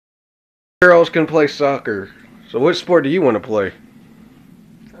girls can play soccer. So what sport do you want to play?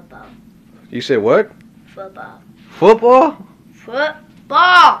 Football. You said what? Football. Football?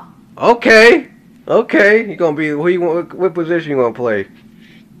 Football. Okay. Okay. You gonna be what position you gonna play?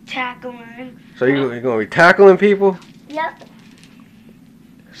 Tackling. So you gonna be tackling people? Yep.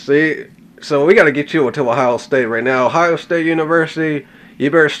 See, so we gotta get you to Ohio State right now. Ohio State University. You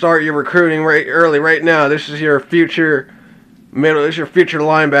better start your recruiting right now. This is your future This is your future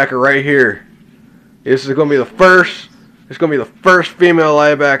linebacker right here. This is gonna be the first. It's gonna be the first female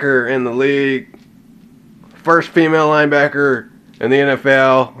linebacker in the league. First female linebacker in the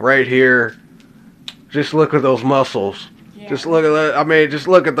NFL right here. Just look at those muscles. Yeah. Just look at that. I mean, just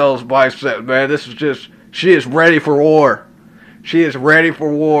look at those biceps, man. This is just. She is ready for war. She is ready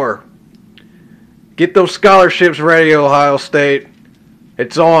for war. Get those scholarships ready, Ohio State.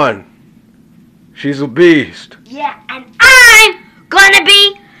 It's on. She's a beast. Yeah, and I'm gonna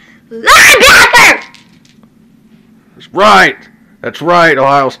be linebacker. That's right. That's right,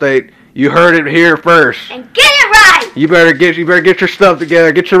 Ohio State. You heard it here first. And get it right. You better get your stuff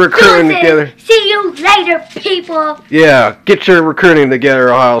together. Get your recruiting together. See you later, people. Yeah, get your recruiting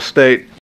together, Ohio State.